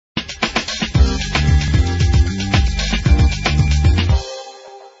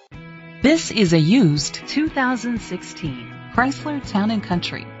This is a used 2016 Chrysler Town &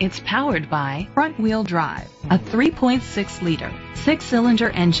 Country. It's powered by front-wheel drive, a 3.6-liter, 6-cylinder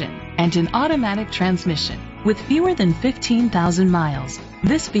engine, and an automatic transmission. With fewer than 15,000 miles,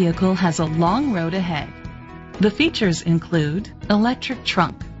 this vehicle has a long road ahead. The features include electric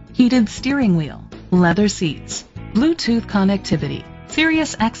trunk, heated steering wheel, leather seats, Bluetooth connectivity,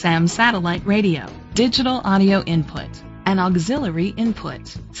 Sirius XM satellite radio, digital audio input, an auxiliary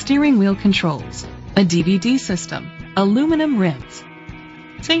input, steering wheel controls, a DVD system, aluminum rims.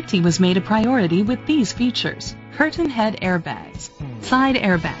 Safety was made a priority with these features: curtain head airbags, side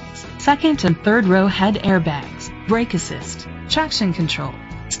airbags, second and third row head airbags, brake assist, traction control,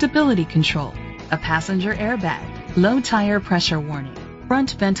 stability control, a passenger airbag, low tire pressure warning,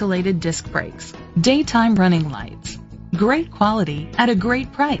 front ventilated disc brakes, daytime running lights. Great quality at a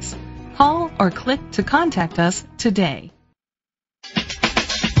great price. Call or click to contact us today.